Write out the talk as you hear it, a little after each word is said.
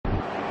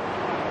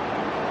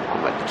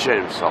the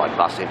Chermside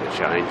bus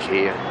interchange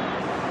here,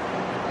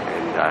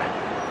 and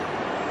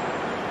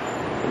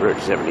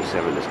Route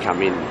 77 has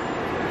come in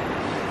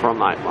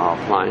from 8 Mile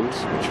Plains,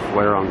 which is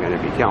where I'm going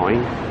to be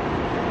going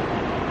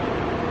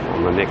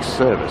on the next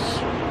service.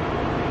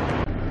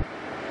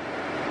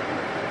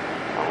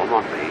 I'm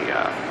on the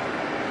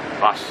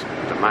bus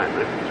at the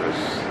moment, it was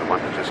the one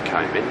that just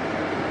came in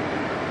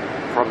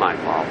from 8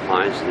 Mile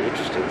Plains. And the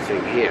interesting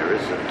thing here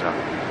is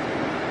that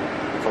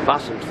for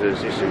bus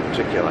enthusiasts in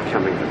particular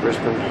coming to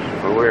Brisbane,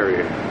 or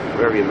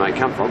wherever you may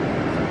come from,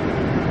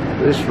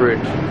 this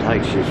route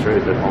takes you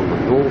through on the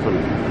northern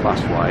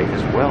busway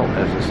as well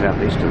as the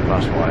southeastern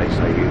busway,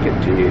 so you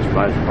get to use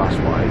both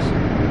busways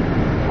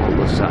on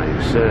the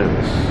same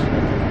service.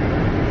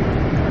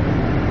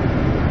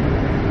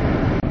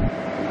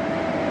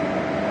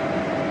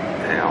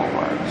 Now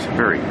it's a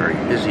very, very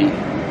busy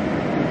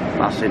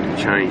bus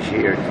interchange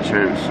here at the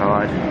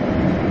Chermside,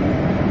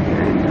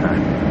 and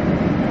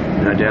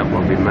no doubt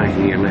we'll be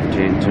making a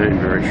left-hand turn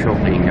very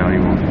shortly and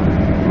going on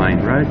the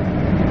main road.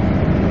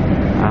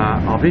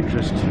 Of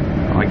interest,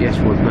 I guess,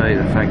 would be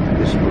the fact that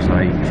this was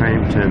a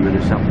tram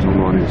terminus up till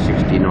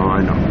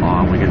 1969.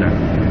 We're going to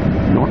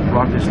not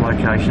right this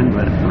location,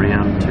 but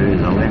round to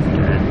the left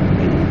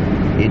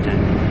and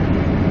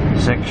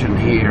into section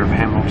here of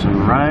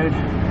Hamilton Road.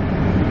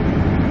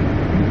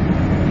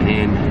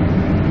 And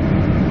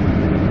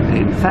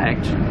in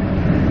fact,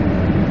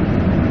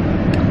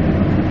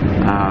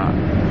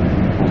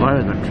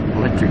 although the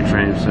electric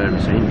tram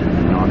service ended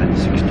in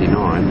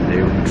 1969,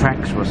 the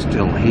tracks were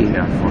still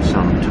here for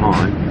some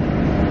time,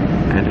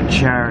 and a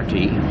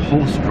charity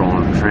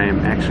horse-drawn tram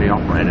actually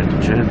operated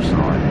at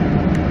Chermside.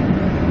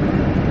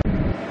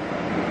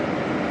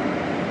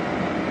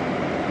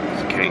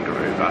 It's a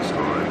Kangaroo Bus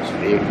Lines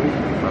vehicle,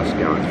 bus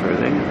going through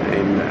there,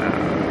 and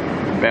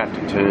about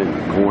to turn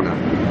the corner.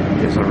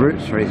 There's a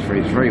Route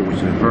 333, which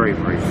is a very,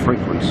 very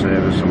frequent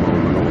service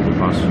along the northern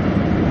bus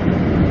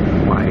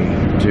way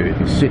to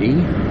the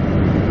city,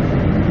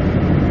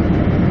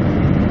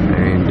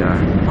 and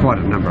quite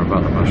a number of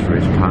other bus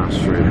routes pass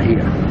through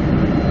here.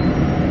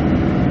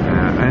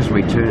 As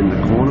we turn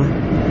the corner,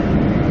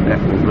 that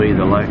will be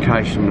the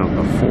location of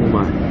the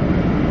former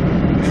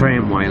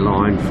tramway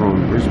line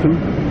from Brisbane,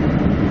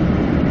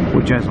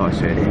 which, as I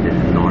said, ended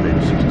in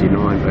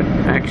 1969, but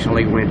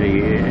actually went a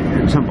year,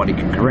 and somebody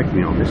can correct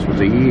me on this,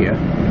 was a year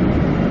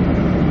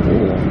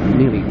or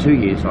nearly 2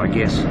 years, I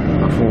guess,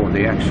 before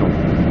the actual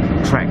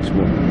tracks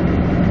were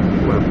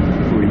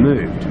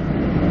removed.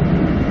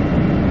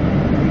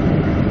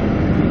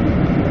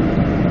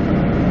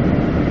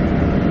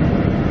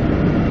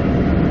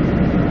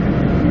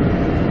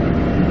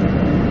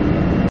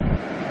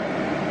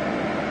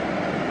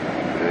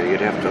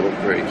 You'd have to look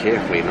very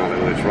carefully, in other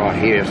words, right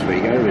here as we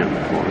go around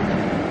the corner,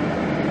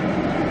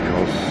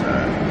 because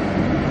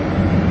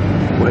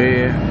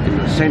we're in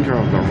the centre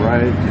of the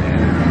road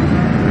there,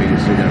 where you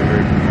see that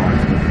Route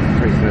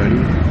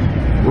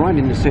 330, right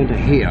in the centre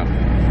here.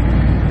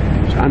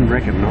 It's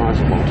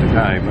unrecognisable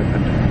today, but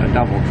a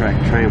double-track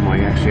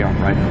tramway actually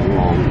operated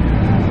along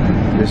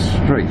this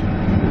street.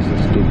 This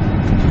is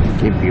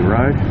Gympie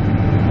Road.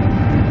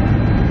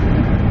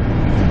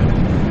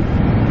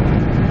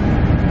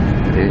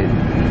 And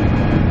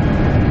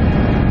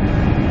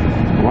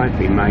I won't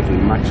be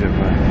making much of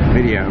a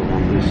video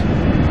on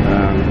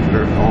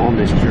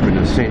this trip, in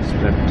a sense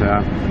that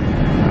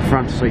the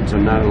front seats are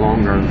no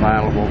longer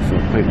available for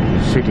people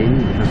to sit in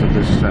because of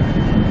this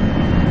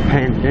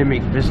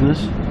pandemic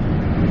business.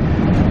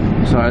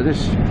 So the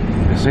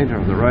centre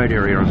of the road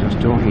area I was just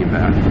talking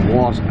about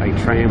was a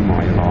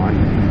tramway line.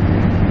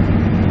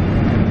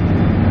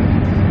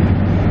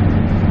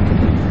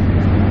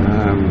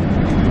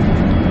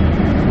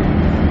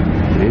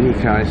 In any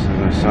case,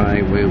 as I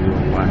say, we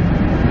will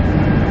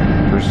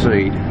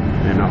proceed,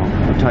 and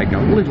I'll take a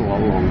little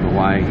along the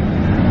way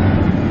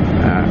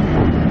that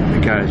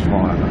goes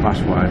via the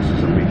busways,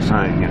 as I've been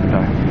saying, and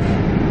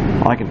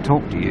I can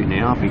talk to you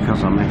now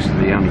because I'm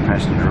actually the only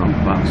passenger on the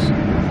bus.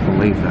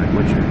 Believe that,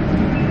 would you?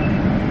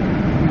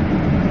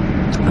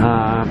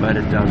 But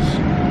it does,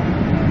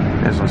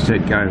 as I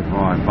said, go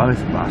via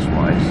both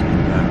busways.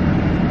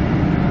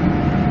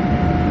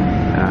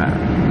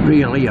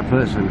 Really, a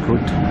person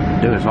could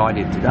do as I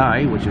did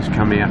today, which is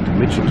come out to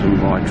Mitchelton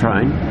by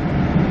train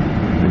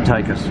and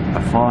take a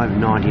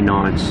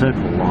 5.99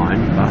 Circle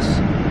Line bus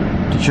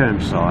to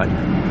Chermside,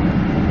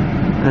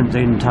 and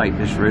then take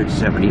this Route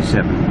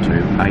 77 to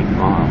 8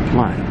 Mile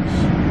Plains.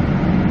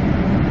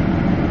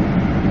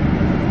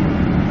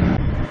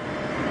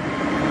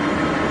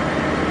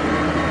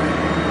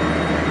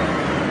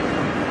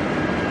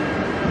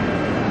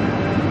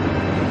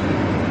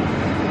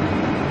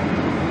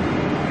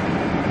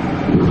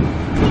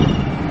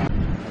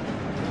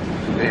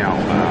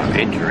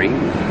 Entering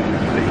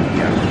the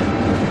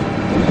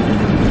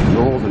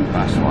northern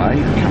busway,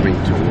 coming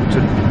towards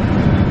it.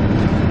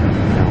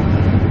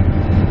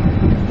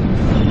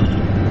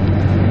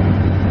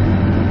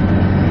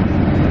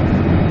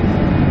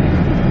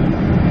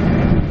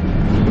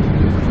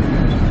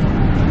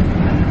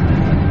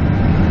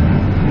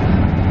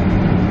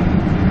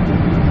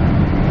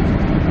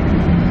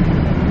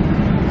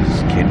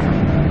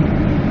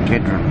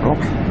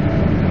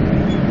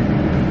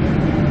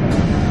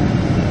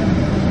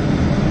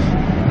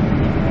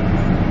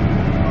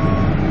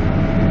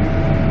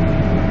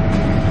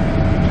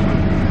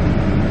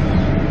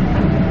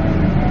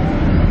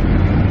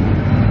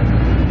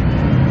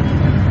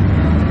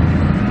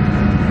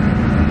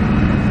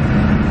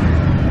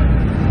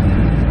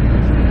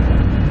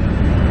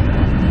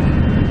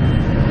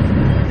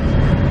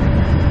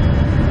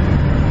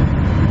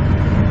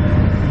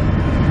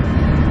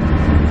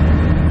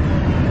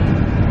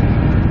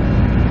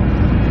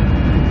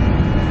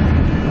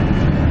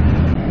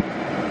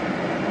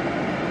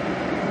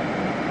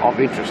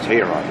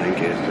 here, I think,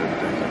 is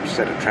a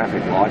set of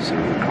traffic lights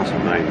and across the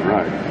main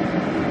road.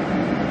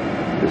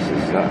 This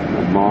is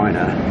a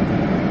minor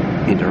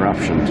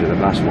interruption to the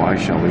busway,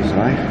 shall we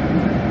say.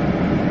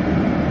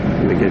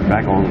 We get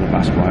back onto the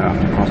busway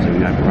after crossing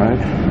that road.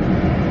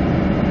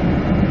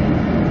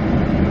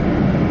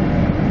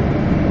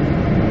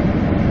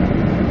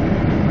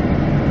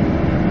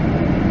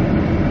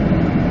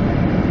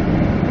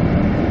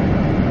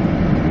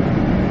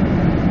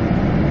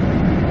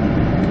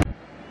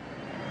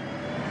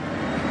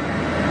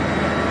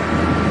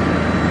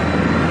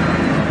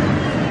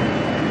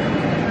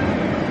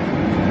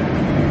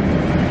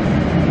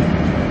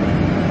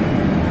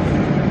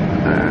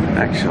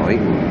 Actually,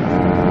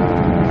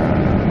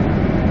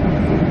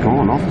 we've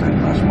gone off that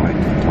busway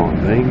for the time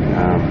being.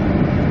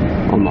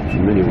 I'm not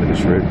familiar with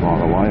this route, by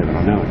the way, but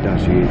I know it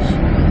does use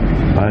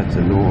both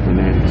the northern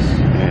and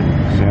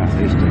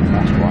southeastern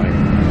busway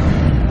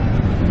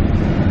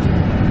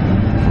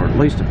for at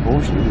least a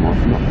portion, if not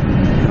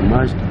the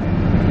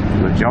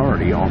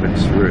majority of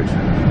its route.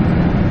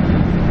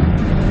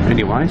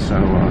 Anyway, so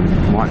I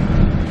might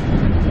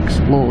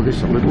explore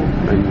this a little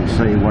and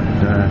see what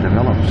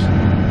develops.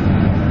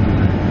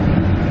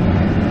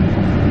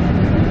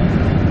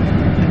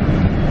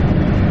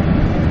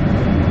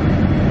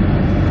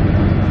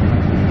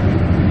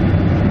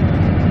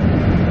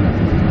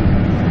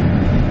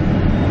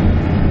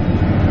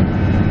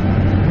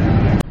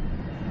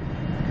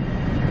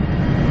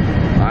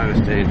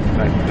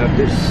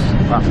 This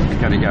bus is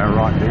going to go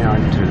right now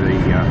into the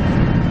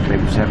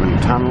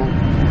M7 tunnel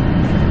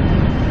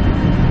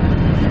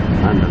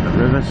under the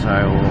river,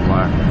 so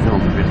we'll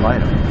film a bit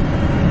later.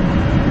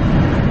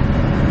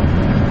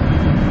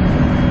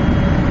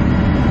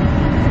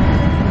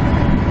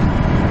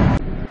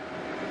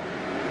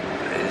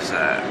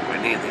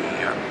 We're near the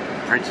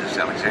Princess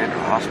Alexandra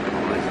Hospital.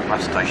 There's a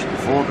bus station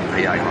for the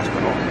PA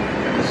Hospital.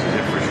 This is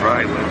Everest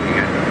Road, where we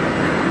get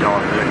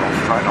divert off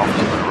straight off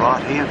to the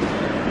right here.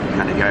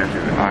 Going to go to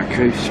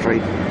Arcouth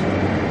Street,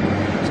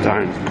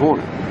 Stones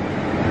Corner.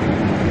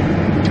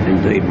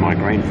 Indeed, my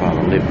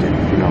grandfather lived in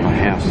another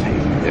house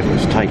that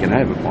was taken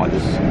over by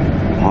this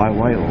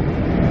highway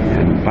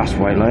and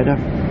busway later,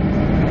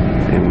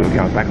 and we'll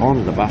go back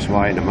onto the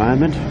busway in a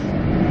moment.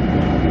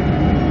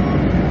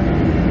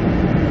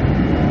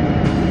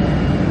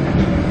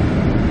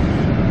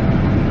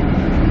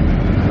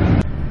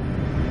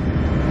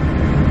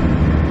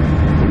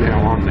 We're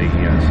now on the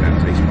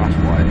Southeast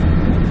Busway.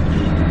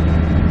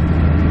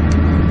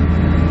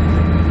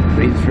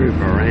 Been through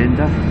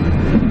Veranda.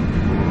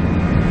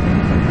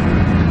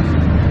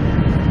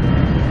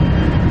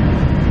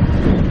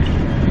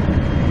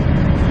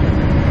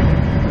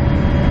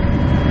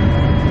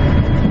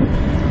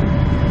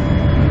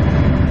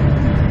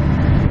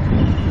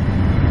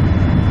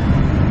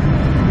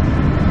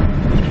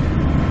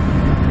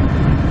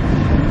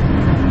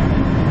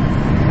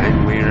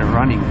 And we're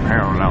running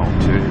parallel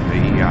to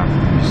the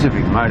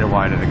Pacific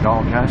motorway to the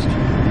Gold Coast.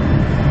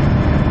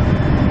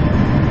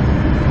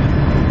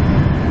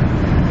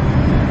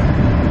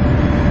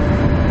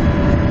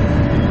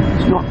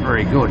 Not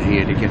very good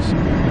here to get some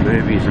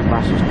movies and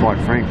buses, quite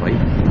frankly.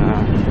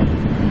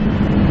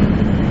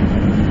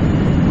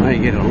 May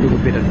get a little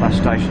bit at bus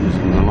stations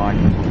and the like.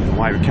 The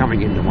way we're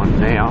coming into one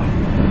now.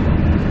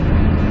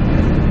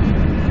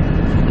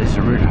 This is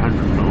route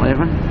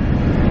 111.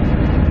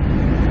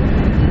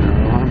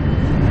 Another one.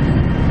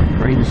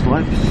 Green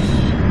Slopes.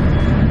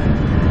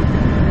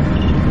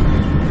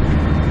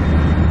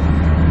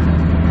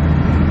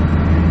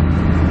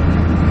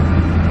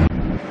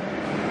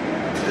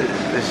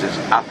 This is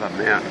Upper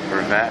Mount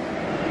Gravatt.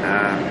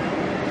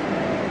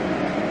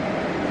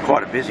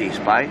 Quite a busy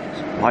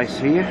place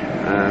here.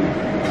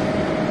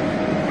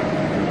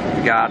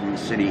 The Garden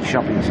City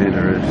Shopping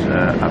Centre is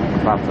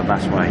up above the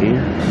busway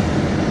here.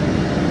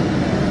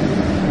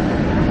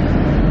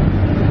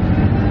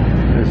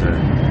 There's a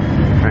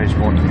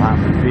Transport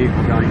Department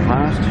vehicle going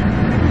past.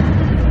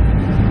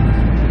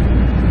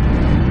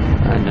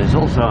 And there's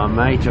also a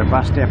major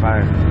bus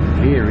depot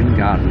here in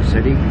Garden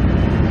City.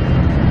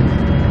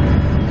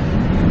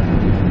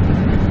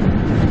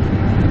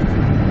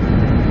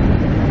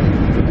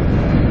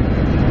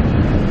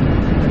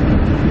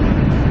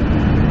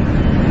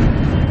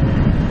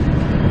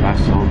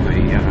 On the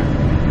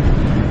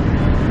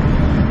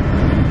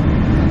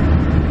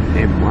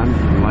M1,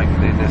 like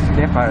then there's the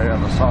depot on the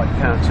other side. You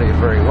can't see it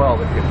very well,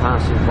 but you're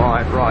passing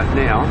by it right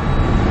now.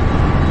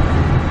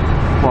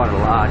 Quite a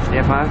large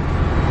depot.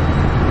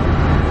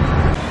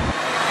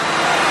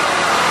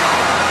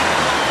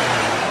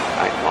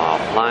 8 Mile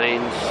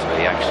Plains,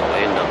 the actual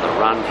end of the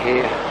run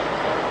here.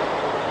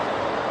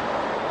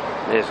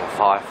 There's a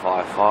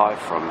 555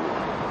 from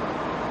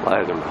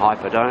Logan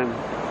Hyperdome.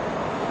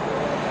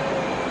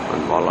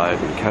 By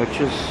Logan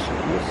Coaches.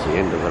 That's the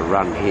end of the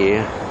run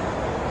here,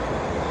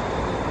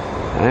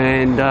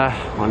 and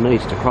one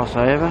needs to cross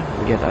over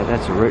and get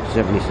that's a Route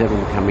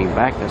 77 coming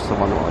back. That's the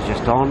one I was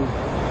just on.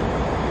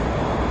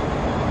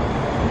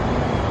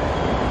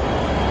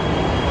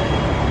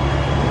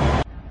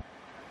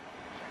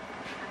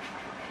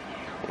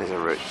 There's a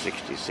Route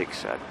 66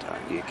 Lakes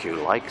at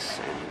UQ Lakes,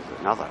 and there's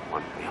another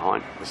one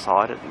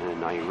beside it, and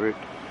then a Route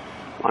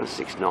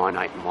 169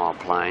 8 Mile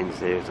Plains.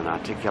 There's an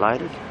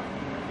articulated.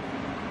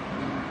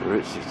 The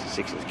Route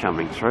 66 is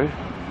coming through.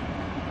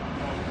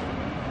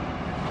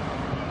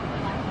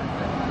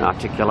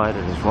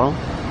 Articulated as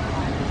well.